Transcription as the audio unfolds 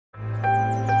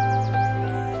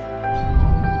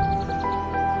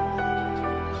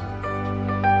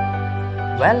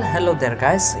Well, hello there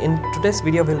guys. In today's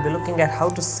video we'll be looking at how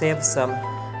to save some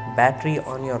battery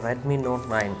on your Redmi Note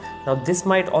 9. Now this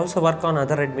might also work on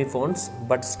other Redmi phones,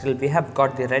 but still we have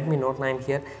got the Redmi Note 9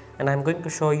 here and I'm going to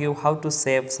show you how to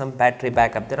save some battery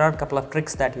backup. There are a couple of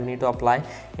tricks that you need to apply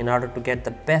in order to get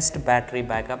the best battery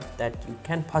backup that you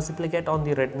can possibly get on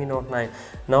the Redmi Note 9.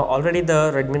 Now already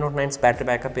the Redmi Note 9's battery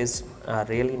backup is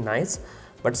really nice,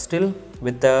 but still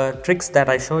with the tricks that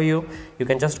I show you, you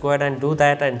can just go ahead and do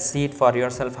that and see it for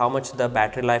yourself how much the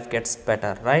battery life gets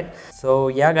better, right? So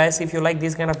yeah guys, if you like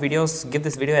these kind of videos, give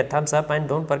this video a thumbs up and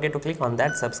don't forget to click on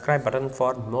that subscribe button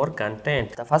for more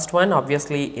content. The first one,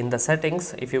 obviously in the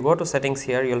settings, if you go to settings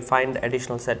here, you'll find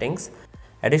additional settings.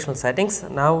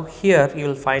 Now here you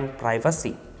will find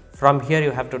privacy. From here you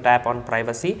have to tap on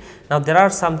privacy. Now there are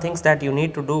some things that you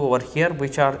need to do over here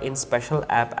which are in special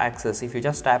app access. If you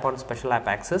just tap on special app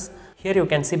access, here you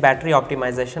can see battery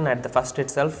optimization at the first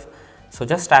itself. So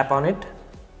just tap on it.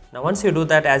 Now once you do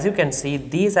that, as you can see,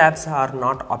 these apps are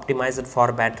not optimized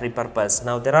for battery purpose.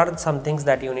 Now there are some things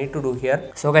that you need to do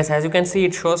here. So guys, as you can see,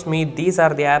 it shows me these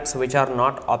are the apps which are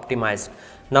not optimized.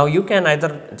 Now you can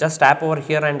either just tap over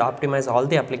here and optimize all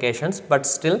the applications, but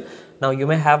still now you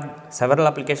may have several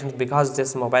applications because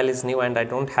this mobile is new and I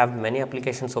don't have many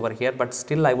applications over here, but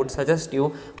still I would suggest you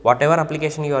whatever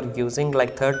application you are using,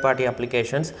 like third-party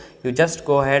applications, you just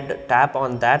go ahead, tap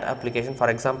on that application, for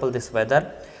example this weather.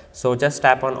 So just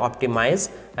tap on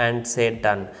optimize and say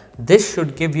done. This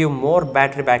should give you more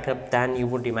battery backup than you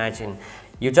would imagine.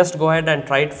 You just go ahead and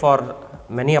try it for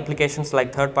many applications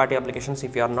like third-party applications.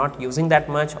 If you are not using that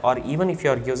much, or even if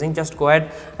you are using, just go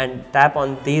ahead and tap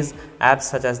on these apps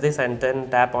such as this and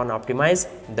then tap on optimize,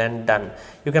 then done.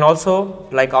 You can also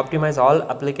like optimize all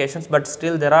applications, but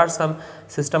still there are some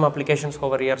system applications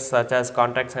over here such as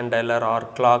contacts and dialer or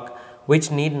clock,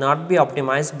 which need not be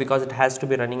optimized because it has to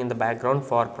be running in the background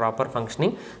for proper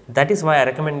functioning. That is why I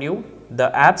recommend you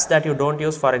the apps that you don't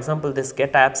use, for example this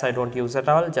get apps I don't use at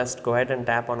all, just go ahead and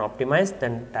tap on optimize,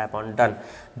 then tap on done.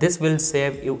 This will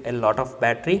save you a lot of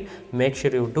battery. Make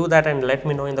sure you do that and let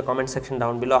me know in the comment section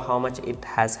down below how much it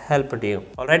has helped you.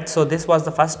 Alright, so this was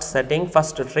the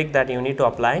first trick that you need to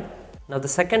apply. Now the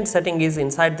second setting is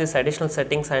inside this additional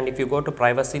settings, and if you go to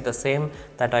privacy, the same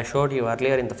that I showed you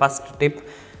earlier in the first tip,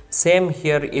 same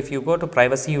here. If you go to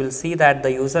privacy, you will see that the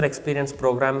user experience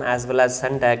program as well as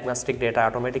send diagnostic data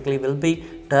automatically will be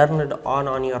turned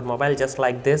on your mobile, just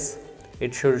like this.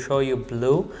 It should show you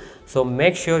blue. So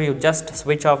make sure you just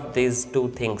switch off these two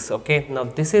things. Okay, now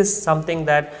this is something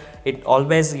that it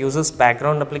always uses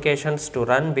background applications to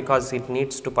run because it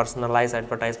needs to personalize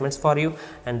advertisements for you,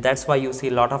 and that's why you see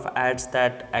a lot of ads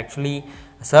that actually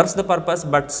serves the purpose,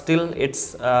 but still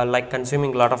it's like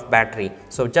consuming a lot of battery.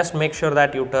 So just make sure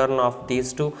that you turn off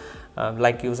these two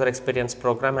like user experience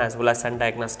program as well as send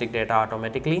diagnostic data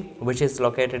automatically, which is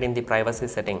located in the privacy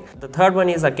setting. The third one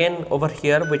is again over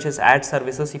here, which is ad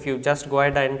services. If you just go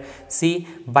ahead and see,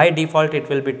 by default it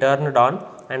will be turned on,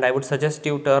 and I would suggest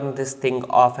you turn this thing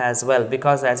off as well,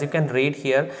 because as you can read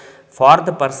here, for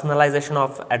the personalization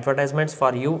of advertisements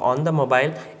for you on the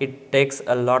mobile, it takes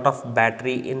a lot of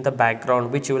battery in the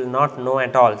background which you will not know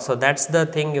at all. So that's the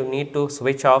thing you need to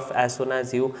switch off as soon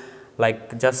as you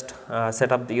like just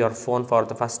set up your phone for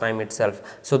the first time itself.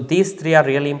 So these three are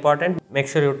really important. Make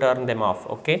sure you turn them off.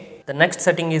 Okay, the next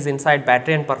setting is inside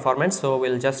battery and performance. So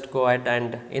we'll just go ahead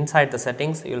and inside the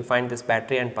settings you'll find this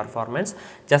battery and performance.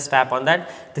 Just tap on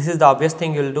that. This is the obvious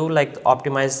thing you'll do, like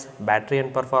optimize battery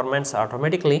and performance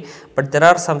automatically, but there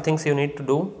are some things you need to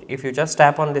do. If you just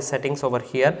tap on the settings over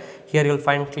here, you'll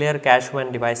find clear cache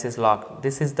when device is locked.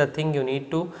 This is the thing you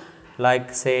need to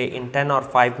like say in 10 or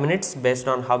 5 minutes based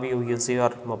on how you use your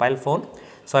mobile phone.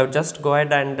 So I would just go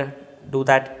ahead and do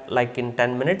that like in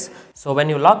 10 minutes. So when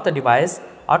you lock the device,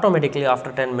 automatically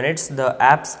after 10 minutes the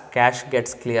app's cache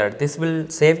gets cleared. This will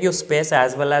save you space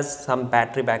as well as some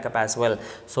battery backup as well.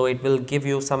 So it will give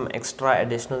you some extra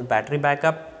additional battery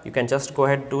backup. You can just go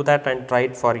ahead, do that and try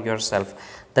it for yourself.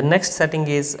 The next setting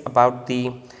is about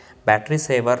the battery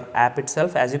saver app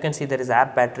itself. As you can see, there is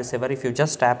app battery saver. If you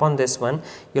just tap on this one,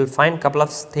 you'll find a couple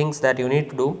of things that you need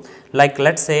to do. Like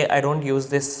let's say I don't use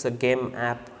this game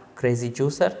app Crazy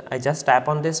Juicer. I just tap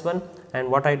on this one, and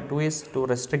what I do is to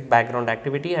restrict background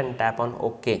activity and tap on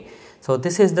OK. So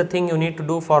this is the thing you need to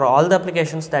do for all the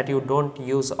applications that you don't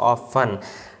use often.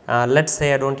 Let's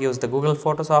say I don't use the Google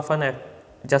Photos often.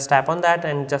 Just tap on that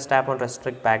and just tap on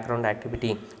restrict background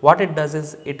activity. What it does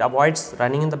is it avoids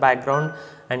running in the background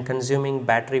and consuming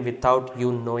battery without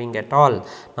you knowing at all.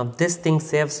 Now this thing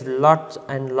saves lot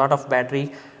of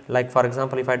battery. Like for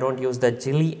example, if I don't use the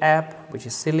Jilly app, which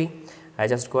is silly, I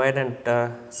just go ahead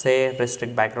and say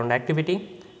restrict background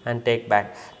activity, and take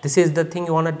back. This is the thing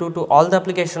you want to do to all the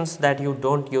applications that you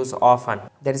don't use often.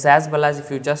 There is as well as if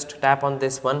you just tap on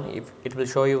this one, if it will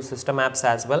show you system apps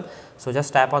as well. So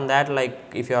just tap on that, like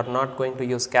if you are not going to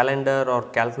use calendar or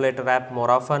calculator app more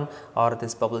often, or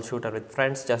this bubble shooter with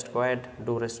friends, just go ahead,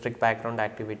 do restrict background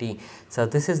activity. So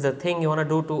this is the thing you want to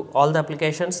do to all the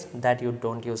applications that you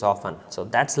don't use often. So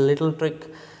that's a little trick.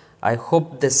 I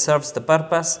hope this serves the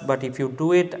purpose, but if you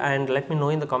do it, and let me know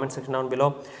in the comment section down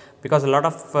below, because a lot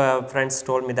of friends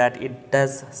told me that it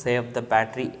does save the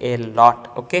battery a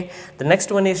lot. Okay, the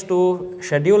next one is to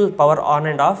schedule power on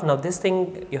and off. Now this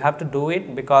thing you have to do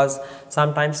it because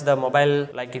sometimes the mobile,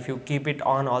 like if you keep it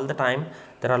on all the time,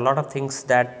 there are a lot of things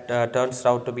that turns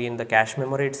out to be in the cache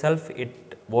memory itself. It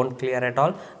won't clear at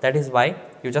all. That is why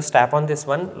you just tap on this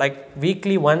one, like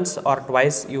weekly once or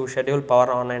twice you schedule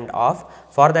power on and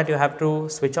off. For that you have to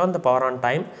switch on the power on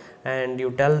time, and you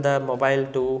tell the mobile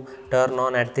to turn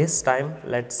on at this time,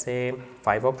 let's say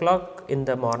 5 o'clock in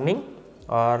the morning,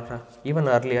 or even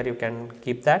earlier you can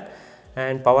keep that,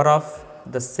 and power off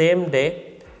the same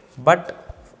day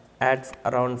but at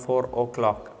around 4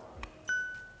 o'clock,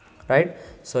 right?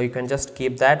 So you can just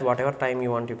keep that whatever time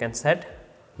you want, you can set,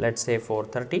 let's say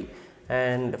 4:30,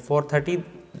 and 4:30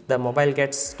 the mobile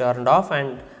gets turned off,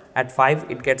 and at 5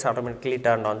 it gets automatically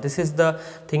turned on. This is the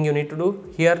thing you need to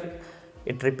do here.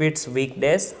 It repeats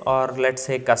weekdays, or let's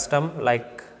say custom,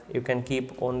 like you can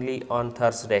keep only on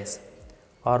Thursdays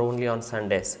or only on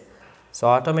Sundays. So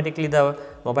automatically the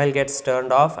mobile gets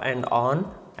turned off and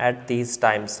on at these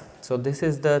times. So this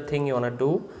is the thing you want to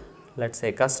do, let's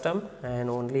say custom, and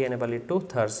only enable it to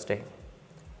Thursday.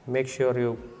 Make sure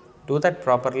you do that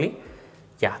properly.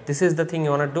 Yeah, this is the thing you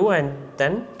want to do, and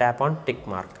then tap on tick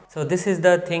mark. So this is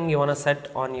the thing you want to set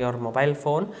on your mobile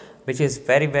phone, which is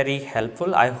very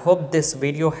helpful. I hope this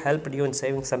video helped you in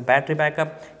saving some battery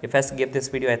backup. If yes, give this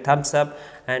video a thumbs up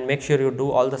and make sure you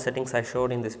do all the settings I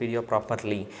showed in this video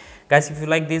properly. Guys, if you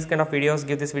like these kind of videos,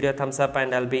 give this video a thumbs up,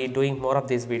 and I'll be doing more of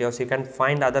these videos. You can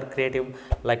find other creative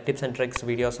like tips and tricks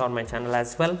videos on my channel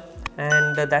as well.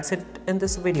 And that's it in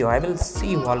this video. I will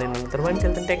see you all in another one.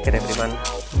 Till then, take care everyone.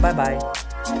 Bye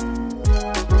bye.